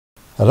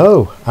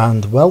Hello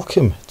and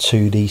welcome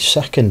to the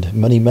second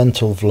Money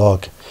Mental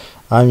vlog.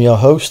 I'm your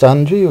host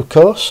Andrew, of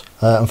course.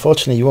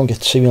 Unfortunately you won't get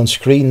to see me on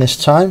screen this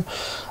time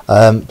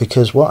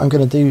because what I'm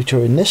going to do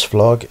during this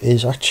vlog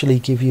is actually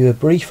give you a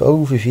brief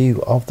overview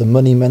of the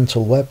Money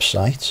Mental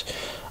website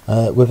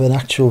with an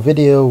actual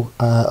video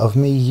of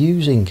me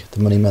using the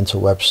Money Mental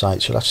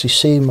website. So you'll actually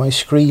see my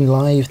screen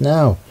live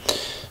now.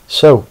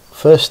 So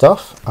first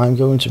off, I'm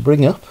going to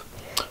bring up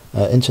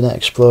Internet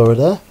Explorer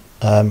there.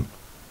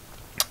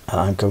 And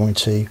I'm going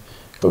to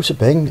go to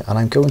Bing and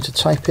I'm going to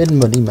type in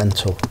Money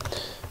Mental.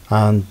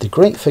 And the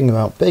great thing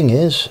about Bing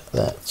is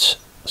that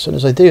as soon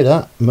as I do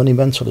that, Money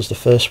Mental is the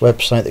first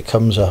website that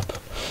comes up.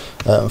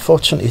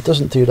 Unfortunately it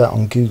doesn't do that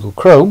on Google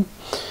Chrome,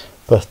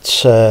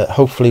 but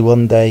hopefully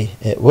one day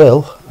it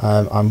will.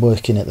 I'm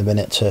working at the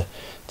minute to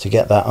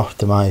get that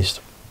optimized.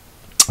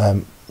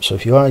 So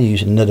if you are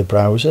using another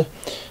browser,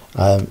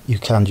 you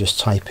can just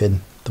type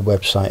in the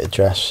website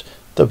address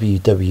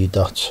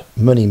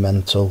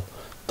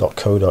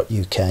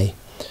www.moneymental.co.uk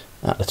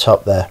at the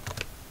top there.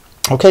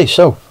 Okay,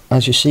 so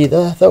as you see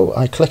there though,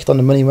 I clicked on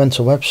the Money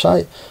Mental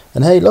website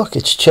and hey look,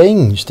 it's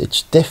changed.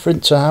 It's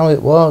different to how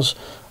it was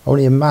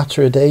only a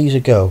matter of days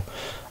ago.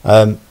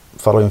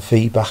 Following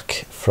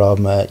feedback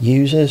from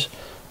users,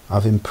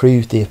 I've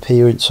improved the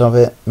appearance of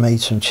it,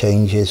 made some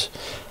changes.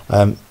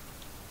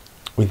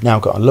 We've now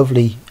got a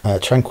lovely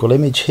tranquil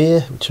image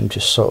here, which I'm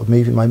just sort of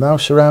moving my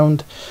mouse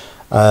around.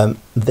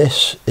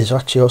 This is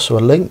actually also a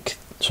link,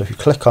 so if you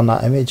click on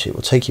that image it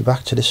will take you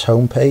back to this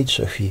home page.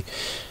 So if you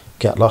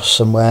get lost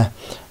somewhere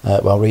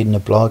while reading a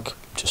blog,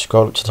 just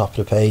scroll up to the top of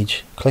the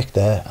page, click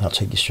there and it'll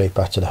take you straight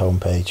back to the home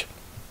page.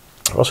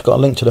 I've also got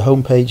a link to the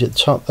home page at the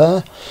top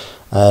there.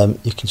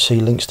 You can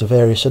see links to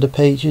various other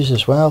pages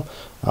as well.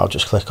 I'll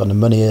just click on the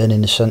Money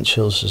Earning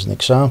Essentials as an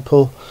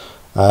example.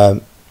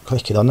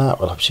 Clicking on that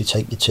will obviously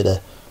take you to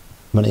the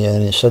Money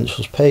Earning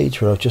Essentials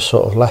page where I've just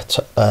sort of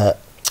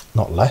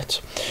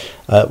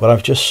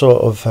I've just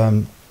sort of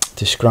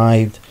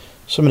described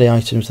some of the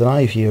items that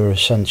I view are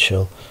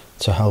essential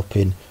to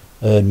helping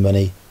earn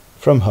money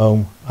from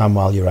home and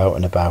while you're out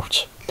and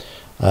about.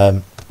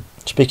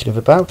 Speaking of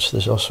about,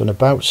 there's also an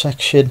about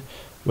section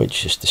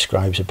which just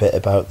describes a bit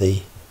about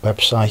the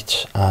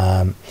website,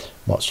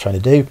 what it's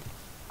trying to do.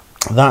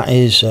 That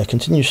is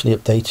continuously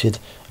updated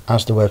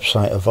as the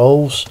website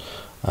evolves.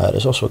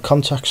 There's also a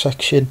contact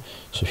section,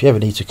 so if you ever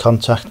need to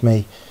contact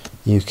me,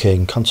 you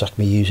can contact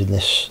me using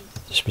this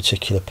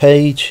particular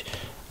page.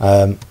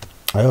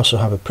 I also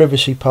have a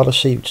privacy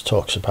policy which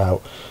talks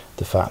about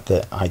the fact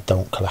that I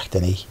don't collect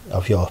any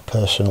of your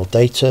personal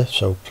data,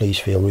 so please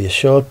feel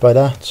reassured by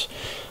that.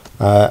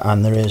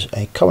 And there is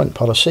a comment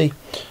policy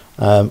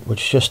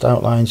which just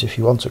outlines if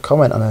you want to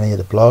comment on any of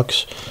the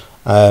blogs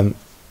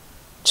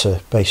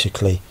to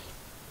basically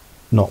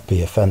not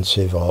be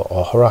offensive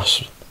or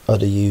harass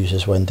other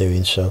users when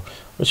doing so,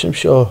 which I'm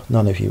sure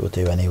none of you will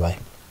do anyway.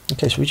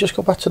 Okay, so we just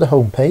go back to the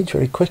home page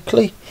very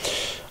quickly.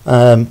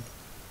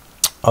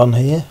 On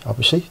here,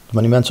 obviously, the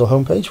Money Mental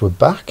homepage, we're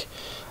back.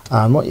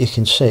 And what you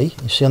see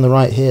on the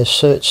right here,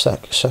 search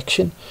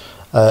section.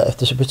 If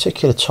there's a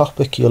particular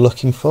topic you're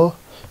looking for,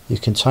 you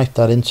can type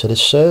that into the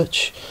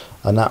search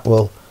and that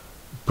will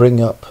bring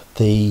up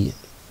the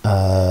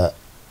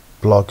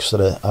blogs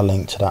that are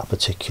linked to that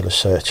particular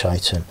search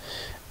item.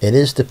 It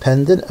is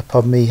dependent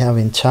upon me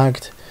having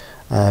tagged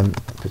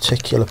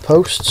particular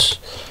posts.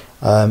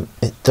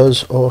 It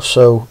does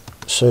also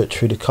search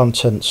through the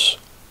contents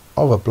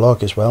of a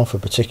blog as well for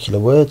particular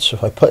words. So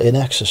if I put in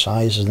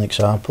exercise as an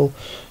example,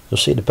 you'll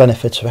see the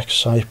benefits of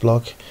exercise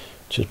blog,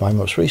 which is my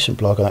most recent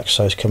blog on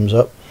exercise, comes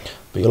up,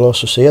 but you'll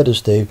also see others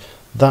do.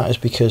 That is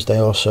because they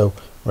also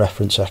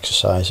reference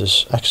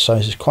exercises.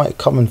 Exercise is quite a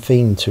common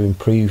theme to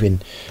improving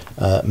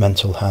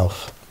mental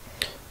health.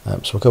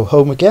 So we'll go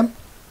home again.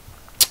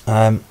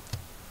 And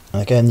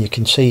again you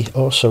can see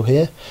also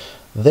here,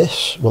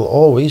 this will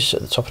always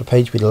at the top of the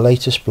page be the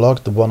latest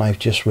blog, the one I've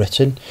just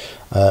written.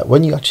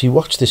 When you actually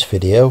watch this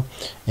video,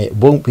 it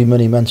won't be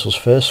Money Mental's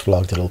first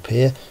vlog that will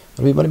appear,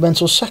 it'll be Money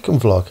Mental's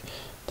second vlog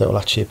that will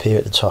actually appear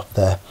at the top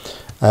there.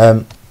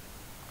 And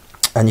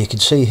you can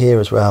see here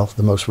as well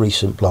the most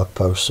recent blog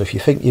post. So if you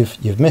think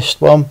you've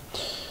missed one,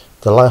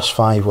 the last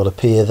 5 will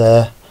appear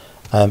there.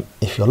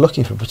 If you're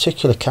looking for a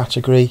particular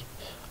category,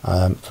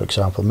 for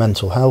example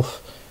mental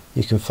health,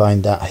 you can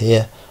find that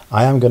here.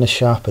 I am going to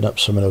sharpen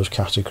up some of those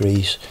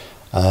categories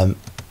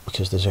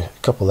because there's a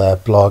couple there,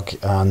 blog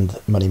and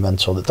Money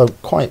Mental, that don't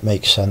quite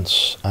make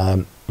sense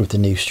with the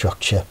new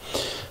structure.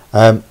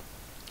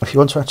 If you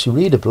want to actually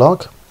read a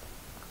blog,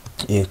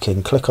 you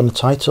can click on the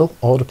title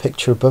or the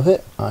picture above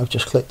it. I've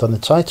just clicked on the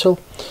title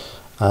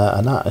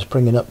and that is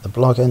bringing up the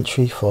blog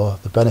entry for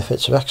the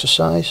benefits of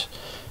exercise.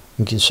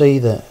 You can see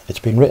that it's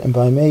been written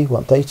by me,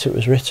 what date it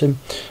was written,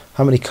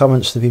 how many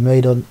comments have been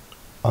made on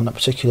that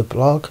particular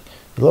blog.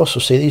 You'll also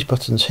see these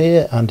buttons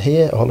here and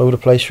here, all over the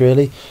place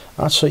really.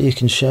 That's so you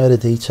can share the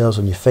details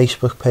on your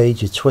Facebook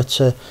page, your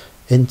Twitter,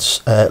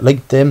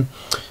 LinkedIn,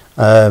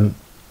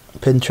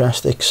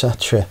 Pinterest,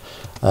 etc.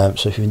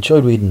 So if you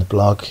enjoyed reading the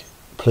blog,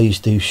 please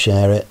do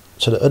share it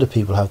so that other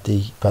people have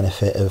the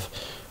benefit of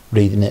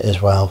reading it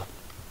as well.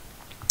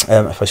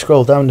 If I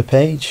scroll down the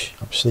page,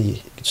 obviously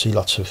you can see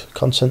lots of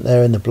content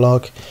there in the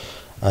blog.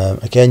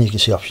 Again, you can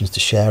see options to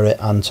share it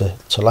and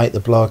to like the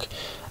blog.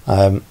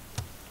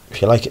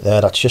 If you like it there,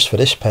 that's just for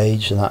this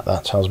page, and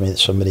that tells me that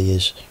somebody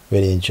has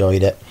really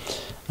enjoyed it.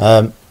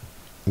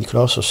 You can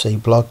also see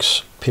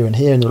blogs appearing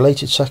here in the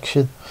related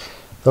section.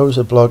 Those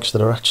are blogs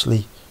that are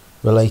actually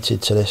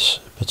related to this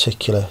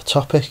particular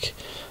topic.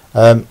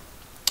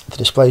 The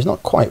display is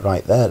not quite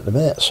right there at the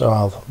minute, so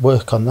I'll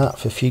work on that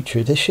for future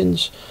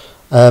editions.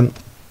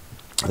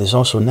 There's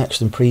also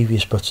next and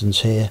previous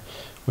buttons here,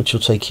 which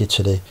will take you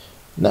to the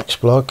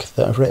next blog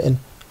that I've written,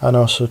 and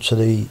also to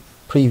the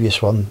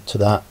previous one to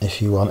that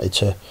if you wanted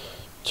to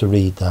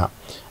read that.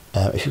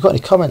 If you've got any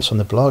comments on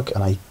the blog,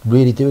 and I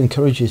really do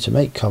encourage you to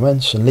make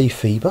comments and leave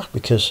feedback,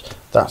 because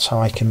that's how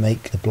I can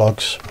make the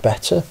blogs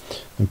better,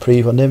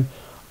 improve on them,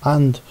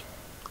 and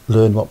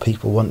learn what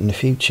people want in the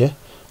future.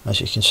 As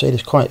you can see,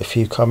 there's quite a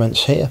few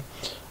comments here.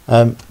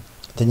 Then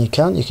you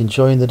can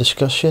join the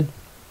discussion,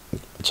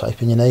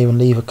 type in your name and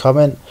leave a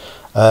comment.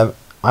 I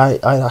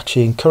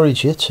actually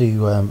encourage you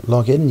to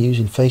log in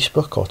using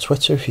Facebook or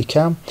Twitter if you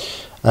can,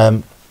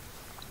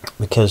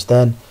 because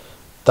then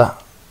that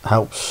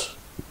helps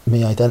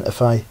me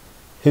identify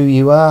who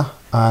you are,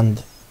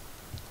 and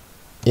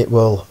it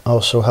will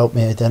also help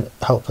me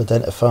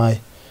identify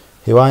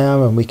who I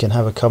am, and we can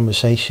have a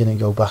conversation and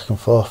go back and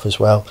forth as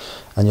well,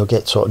 and you'll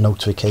get sort of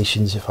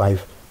notifications if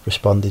I've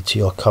responded to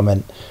your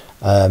comment.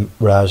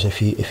 Whereas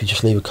if you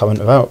just leave a comment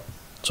without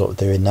sort of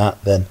doing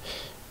that, then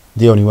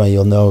the only way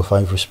you'll know if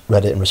I've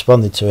read it and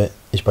responded to it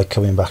is by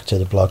coming back to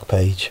the blog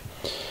page.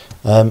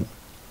 So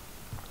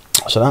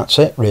that's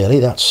it really.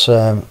 That's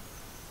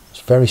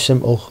it's a very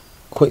simple,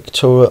 quick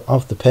tour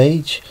of the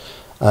page.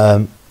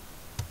 I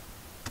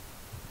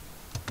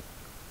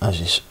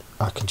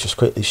can just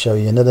quickly show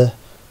you another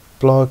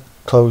blog,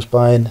 Clothes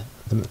Buying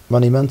the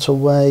Monumental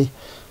Way,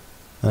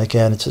 and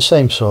again it's the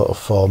same sort of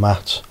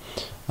format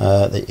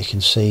that you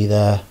can see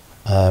there.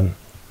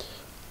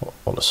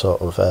 All the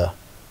sort of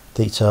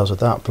details of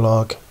that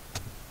blog,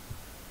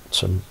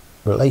 some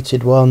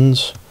related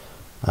ones.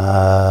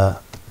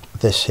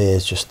 This here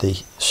is just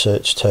the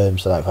search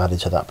terms that I've added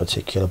to that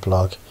particular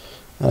blog,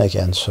 and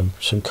again some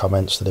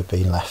comments that have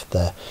been left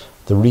there.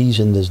 The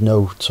reason there's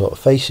no sort of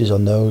faces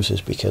on those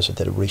is because I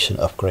did a recent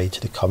upgrade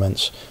to the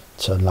comments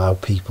to allow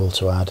people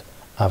to add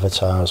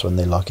avatars when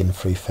they log in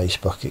through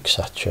Facebook,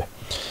 etc.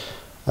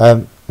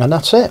 And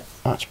that's it.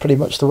 That's pretty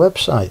much the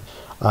website.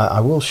 I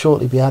will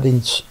shortly be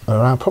adding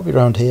probably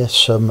around here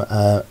some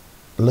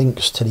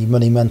links to the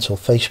Money Mental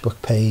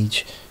Facebook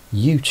page,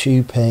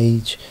 YouTube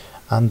page,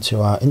 and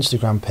to our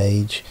Instagram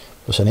page,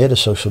 plus any other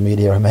social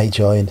media I may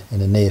join in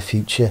the near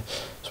future.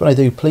 So when I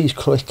do, please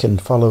click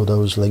and follow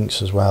those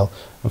links as well,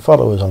 and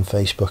follow us on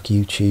Facebook,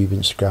 YouTube,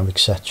 Instagram,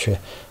 etc.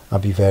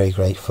 I'd be very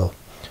grateful.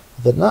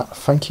 Other than that,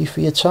 thank you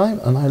for your time,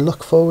 and I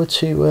look forward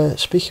to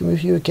speaking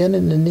with you again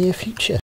in the near future.